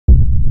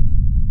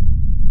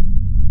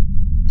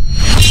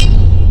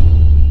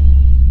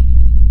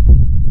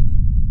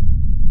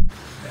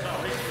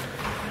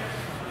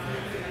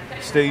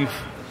Steve,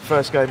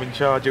 first game in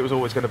charge, it was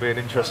always going to be an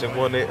interesting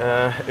one.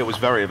 It was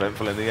very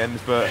eventful in the end,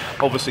 but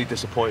obviously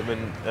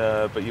disappointment.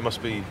 But you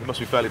must be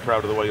fairly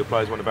proud of the way your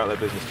players went about their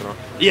business tonight.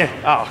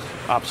 Yeah,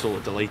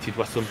 absolutely delighted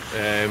with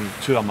them.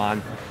 To a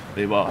man,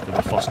 they were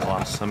first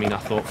class. I mean, I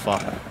thought for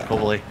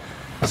probably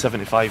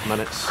 75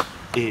 minutes,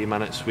 80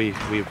 minutes, we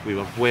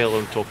were well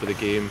on top of the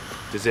game,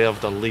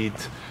 deserved a lead,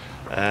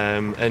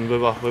 and we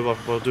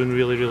were doing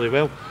really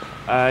well.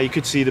 You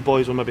could see the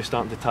boys were maybe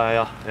starting to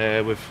tire.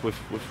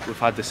 We've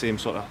had the same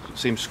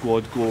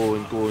squad go.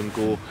 We've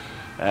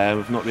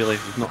not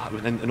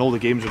in all the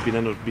games we've been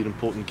in have been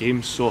important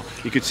games, so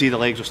you could see the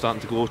legs were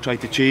starting to go.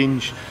 Tried to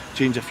change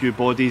a few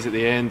bodies at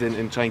the end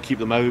and try and keep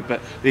them out,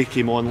 but they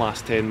came on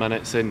last 10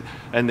 minutes and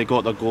they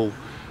got their goal.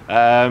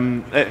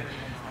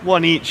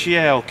 One each,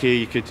 yeah, okay,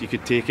 you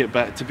could take it,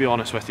 but to be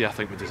honest with you, I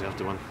think we deserved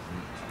to win.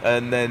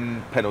 And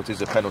then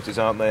penalties are penalties,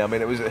 aren't they? I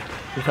mean, it was a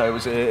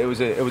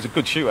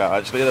good shootout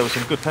actually. There were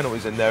some good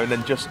penalties in there, and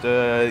then just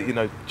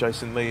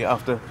Jason Lee,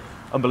 after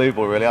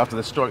unbelievable really, after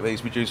the strike that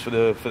he's produced for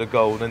the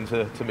goal, and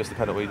then to miss the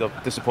penalty,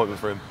 disappointment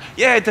for him.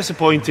 Yeah,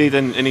 disappointed,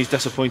 and he's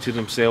disappointed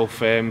himself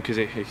because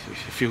he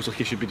feels like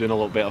he should be doing a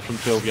lot better from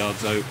 12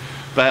 yards out.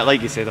 But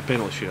like you said, a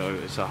penalty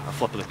shootout, it's a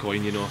flip of the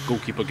coin. You know,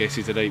 goalkeeper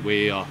guesses the right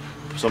way, or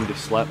somebody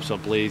slips or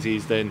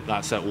blazes, then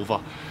that's it,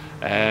 over.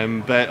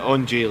 But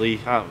on Jay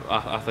Lee,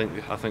 I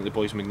think the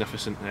boy's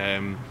magnificent.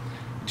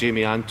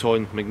 Jamie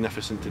Anton,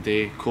 magnificent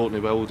today.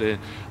 Courtney Wilde,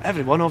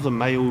 every one of them,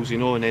 Miles, you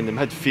know, and then the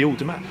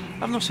midfield.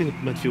 I've not seen a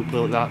midfield play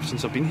like that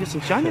since I've been here,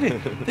 since January.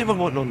 They were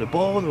wanting on the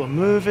ball, they were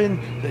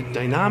moving, they're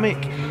dynamic.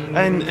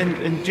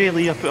 And Jay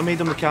Lee, I made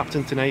him the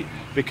captain tonight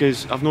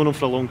because I've known him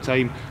for a long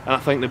time, and I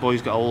think the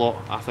boy's got a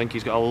lot. I think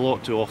he's got a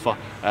lot to offer,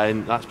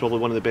 and that's probably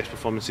one of the best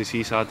performances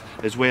he's had,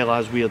 as well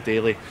as Weir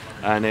Daly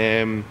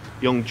and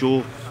young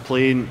Joe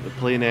playing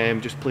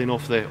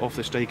off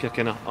the striker,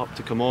 kind of up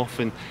to come off,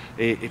 and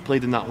he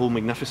played in that hole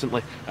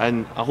magnificently.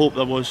 And I hope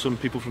there was some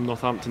people from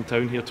Northampton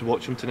Town here to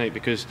watch him tonight,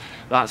 because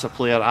that's a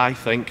player I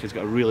think has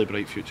got a really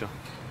bright future.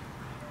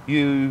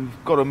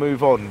 You've got to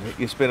move on.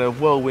 It's been a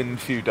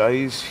whirlwind few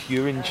days.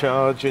 You're in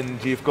charge,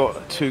 and you've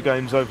got 2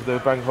 games over the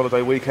bank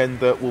holiday weekend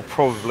that will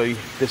probably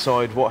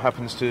decide what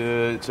happens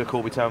to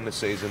Corby Town this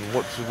season.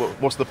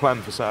 What's the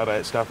plan for Saturday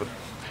at Stafford?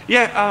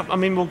 Yeah, I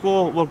mean, we're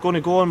going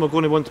to go and we're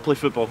going to want to play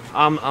football.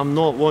 I'm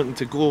not wanting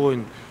to go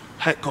and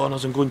hit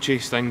corners and go and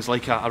chase things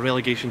like a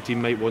relegation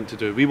team might want to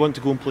do. We want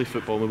to go and play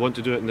football, and we want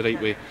to do it in the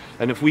right way.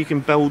 And if we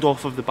can build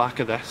off of the back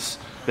of this,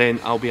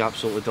 then I'll be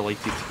absolutely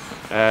delighted.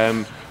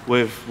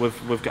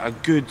 We've got a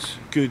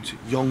good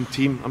young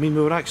team. I mean,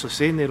 we were actually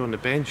saying there on the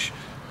bench,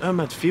 our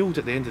midfield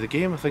at the end of the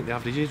game, I think the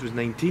average age was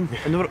 19,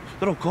 and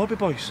they're all Corby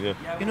boys. Yeah.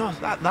 You know,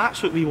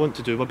 that's what we want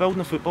to do. We're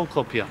building a football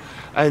club here,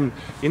 and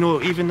you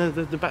know, even the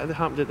bit that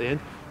happened at the end,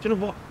 do you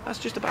know what? That's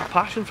just a bit of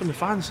passion from the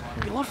fans.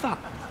 We love that.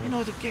 You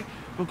know,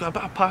 we've got a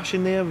bit of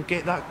passion there. We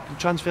get that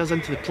transfers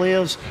into the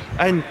players,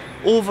 and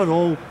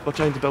overall, we're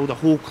trying to build a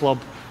whole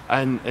club.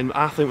 And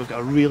I think we've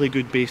got a really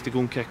good base to go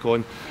and kick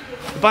on.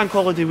 The bank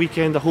holiday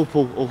weekend, I hope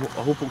will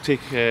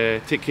take care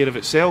of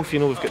itself. You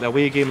know, we've got the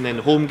away game and then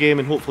the home game,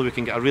 and hopefully we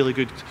can get a really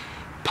good,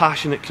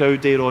 passionate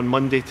crowd there on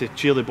Monday to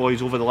cheer the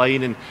boys over the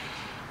line. And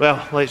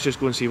well, let's just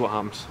go and see what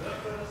happens.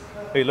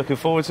 Are you looking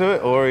forward to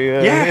it, or are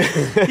you?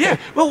 Yeah.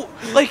 Well,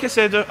 like I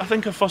said, I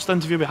think our first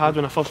interview we had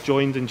when I first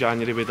joined in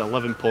January, we had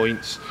 11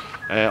 points.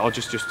 Or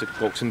just at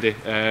Boxing Day,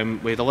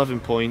 we had 11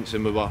 points,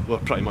 and we were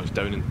pretty much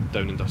down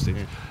and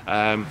dusted.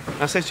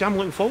 I said, I'm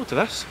looking forward to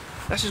this.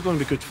 This is going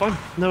to be good fun.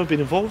 Never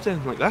been involved in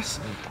anything like this.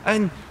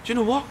 And do you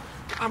know what?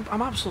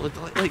 I'm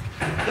absolutely like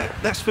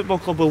this football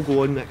club will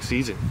go on next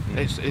season.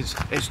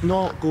 It's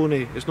not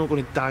going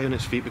to die on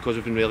its feet because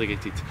we've been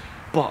relegated.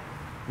 But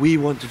we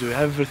want to do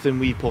everything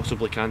we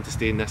possibly can to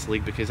stay in this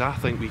league, because I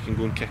think we can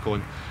go and kick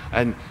on.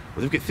 And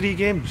they've got 3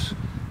 games.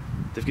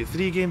 They've got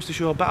 3 games to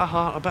show a bit of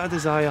heart, a bit of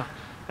desire.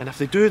 And if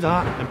they do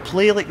that and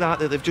play like that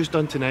they've just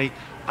done tonight,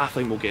 I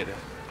think we'll get it.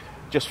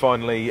 Just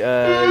finally,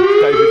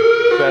 David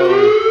Bell,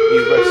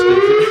 you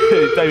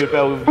rested. David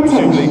Bell,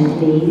 attention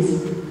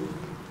please.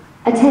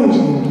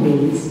 Attention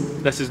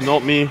please. This is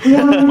not me.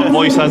 My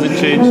voice hasn't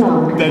changed.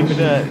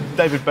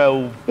 David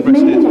Bell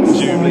rested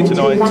presumably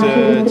tonight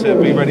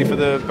to be ready for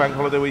the bank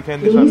holiday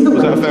weekend. Was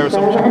that a fair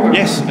assumption?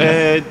 Yes,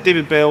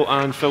 David Bell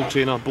and Phil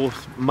Traynor,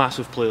 both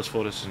massive players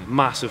for us.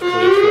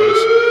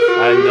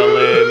 And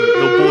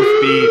they'll both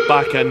be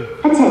back in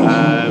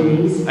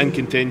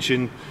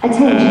contention,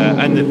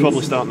 and they'll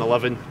probably start in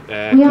 11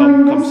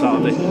 come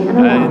Saturday.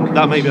 And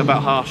that might be a bit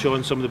harsh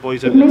on some of the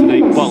boys out there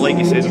tonight, but like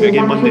you said, we've got a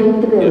game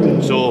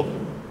Monday, so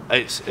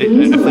if we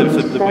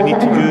need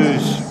to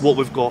use what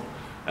we've got,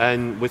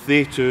 and with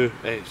they two,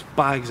 it's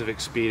bags of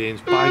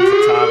experience, bags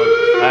of talent,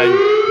 and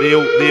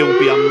they'll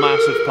be a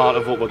massive part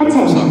of what we're doing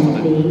for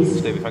Saturday.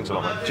 Stevie, thanks a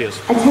lot, man.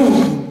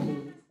 Cheers.